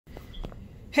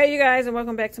Hey you guys, and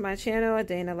welcome back to my channel, A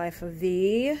Day in the Life of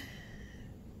V.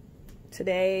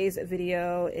 Today's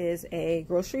video is a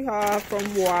grocery haul from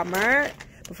Walmart.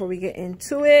 Before we get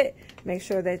into it, make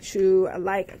sure that you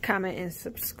like, comment, and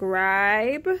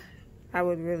subscribe. I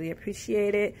would really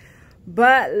appreciate it.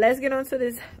 But let's get on to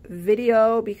this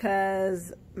video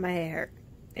because my hair hurt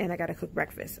and I gotta cook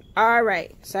breakfast.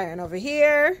 Alright, starting over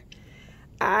here,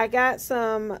 I got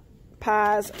some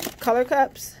Paz color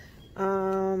cups.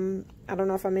 I don't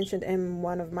know if I mentioned in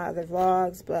one of my other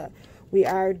vlogs, but we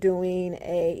are doing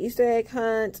a Easter egg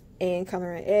hunt and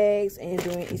coloring eggs and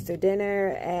doing Easter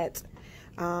dinner at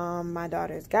my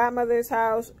daughter's godmother's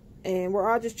house, and we're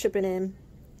all just chipping in.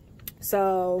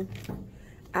 So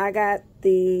I got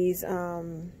these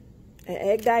an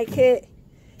egg dye kit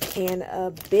and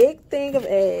a big thing of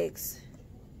eggs,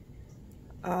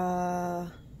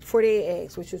 48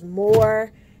 eggs, which is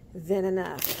more than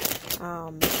enough.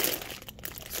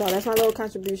 So that's my little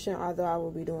contribution, although I will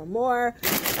be doing more.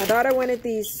 My daughter wanted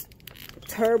these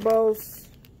Turbo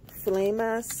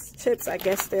Flamas chips. I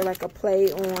guess they're like a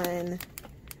play on,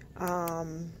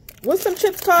 what's some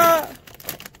chips called?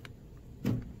 I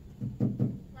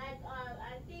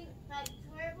think like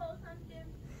Turbo something.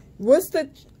 What's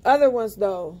the other ones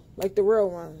though? Like the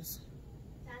real ones?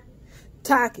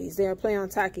 Takis. They're a play on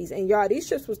Takis. And y'all, these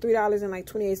chips was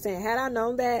 $3.28. Had I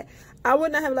known that, I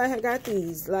would not have let her got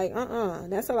these. Like,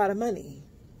 that's a lot of money.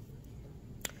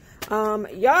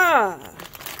 Y'all,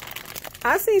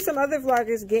 I seen some other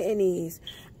vloggers getting these.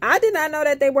 I did not know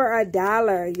that they were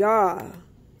 $1, y'all.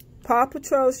 Paw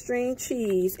Patrol string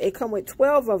cheese. It come with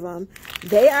 12 of them.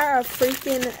 They are a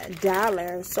freaking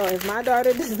 $1. So if my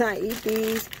daughter does not eat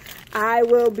these, I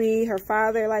will be. Her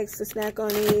father likes to snack on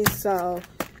these. So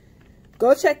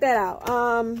go check that out.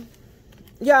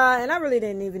 Y'all, and I really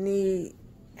didn't even need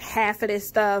half of this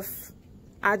stuff.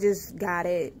 I just got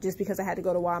it just because I had to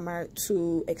go to Walmart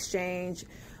to exchange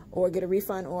or get a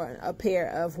refund or a pair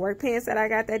of work pants that I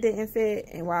got that didn't fit.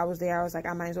 And while I was there, I was like,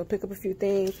 I might as well pick up a few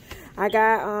things. I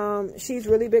got she's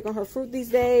really big on her fruit these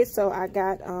days, so I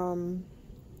got a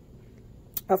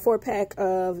 4-pack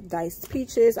of diced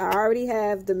peaches. I already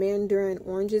have the mandarin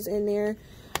oranges in there,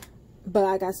 but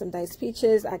I got some diced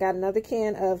peaches. I got another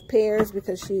can of pears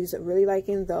because she's really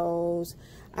liking those.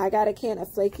 I got a can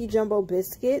of flaky jumbo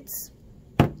biscuits.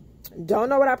 Don't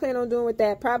know what I plan on doing with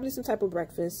that. Probably some type of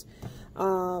breakfast.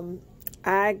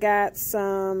 I got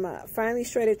some finely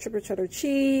shredded triple cheddar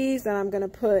cheese that I'm going to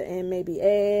put in maybe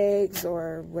eggs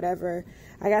or whatever.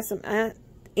 I got some Aunt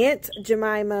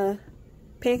Jemima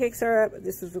pancake syrup.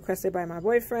 This was requested by my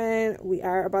boyfriend. We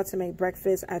are about to make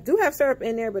breakfast. I do have syrup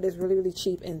in there, but it's really, really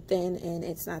cheap and thin, and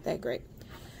it's not that great.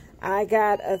 I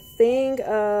got a thing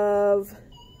of...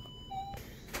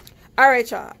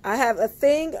 Alright, y'all. I have a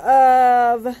thing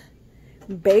of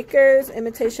Baker's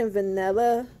Imitation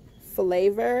Vanilla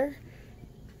flavor.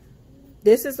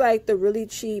 This is like the really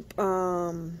cheap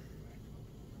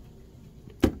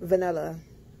vanilla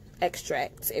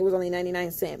extract. It was only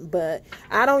 99 cents, but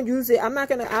I don't use it. I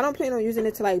don't plan on using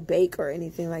it to like bake or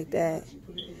anything like that.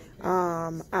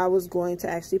 I was going to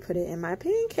actually put it in my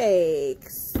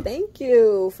pancakes. Thank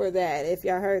you for that, if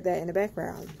y'all heard that in the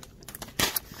background.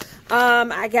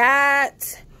 I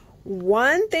got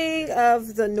one thing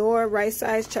of the Knorr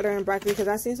right-sized cheddar and broccoli because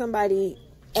I seen somebody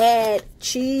add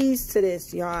cheese to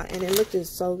this, y'all, and it looked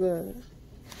just so good.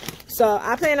 So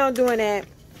I plan on doing that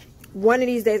one of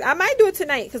these days. I might do it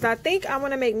tonight because I think I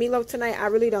want to make meatloaf tonight. I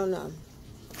really don't know.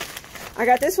 I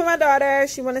got this for my daughter.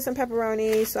 She wanted some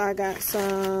pepperoni, so I got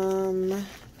some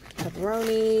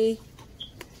pepperoni.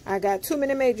 I got 2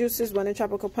 Minute Maid juices, one in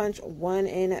Tropical Punch, one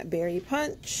in Berry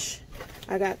Punch.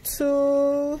 I got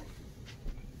 2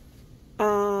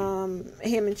 ham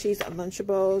and cheese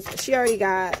Lunchables. She already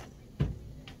got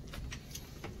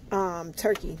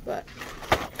turkey, but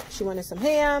she wanted some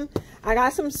ham. I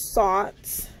got some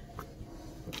salt.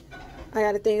 I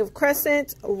got a thing of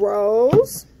crescent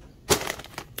rolls.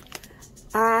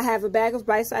 I have a bag of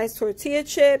bite-sized tortilla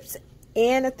chips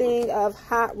and a thing of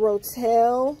hot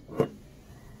Rotel.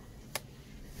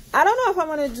 I don't know if I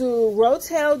want to do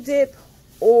Rotel dip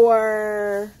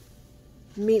or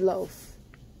meatloaf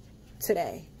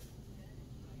today.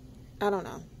 I don't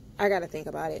know. I gotta think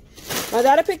about it. My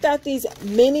daughter picked out these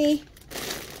mini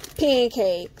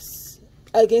pancakes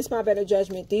against my better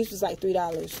judgment. These was like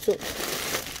 $3 too,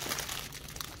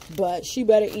 but she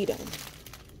better eat them.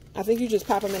 I think you just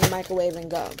pop them in the microwave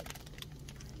and go.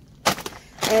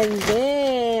 And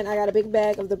then I got a big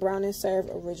bag of the Brown and Serve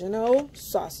original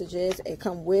sausages. It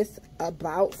come with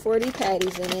about 40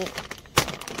 patties in it,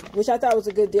 which I thought was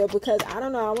a good deal because I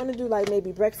don't know, I want to do like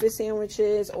maybe breakfast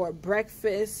sandwiches or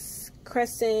breakfast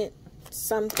crescent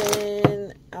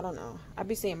something. I don't know. I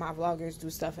be seeing my vloggers do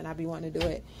stuff and I be wanting to do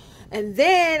it. And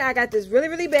then I got this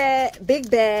really big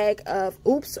bag of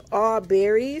Oops All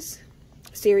Berries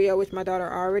cereal, which my daughter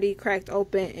already cracked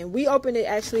open, and we opened it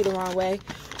actually the wrong way.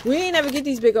 We ain't never get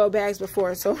these big old bags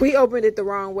before, so we opened it the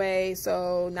wrong way,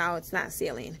 so now it's not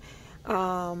sealing.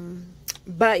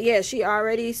 But yeah, she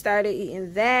already started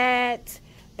eating that,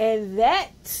 and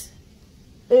that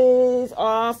is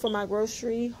all for my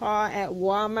grocery haul at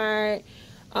Walmart.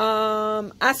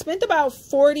 I spent about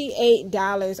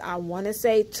 $48, I want to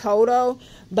say, total,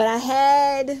 but I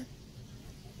had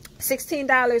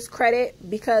 $16 credit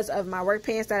because of my work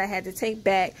pants that I had to take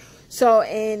back. So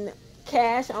in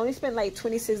cash, I only spent like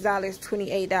 $26,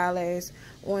 $28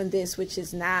 on this, which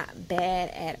is not bad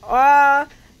at all.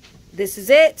 This is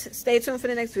it. Stay tuned for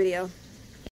the next video.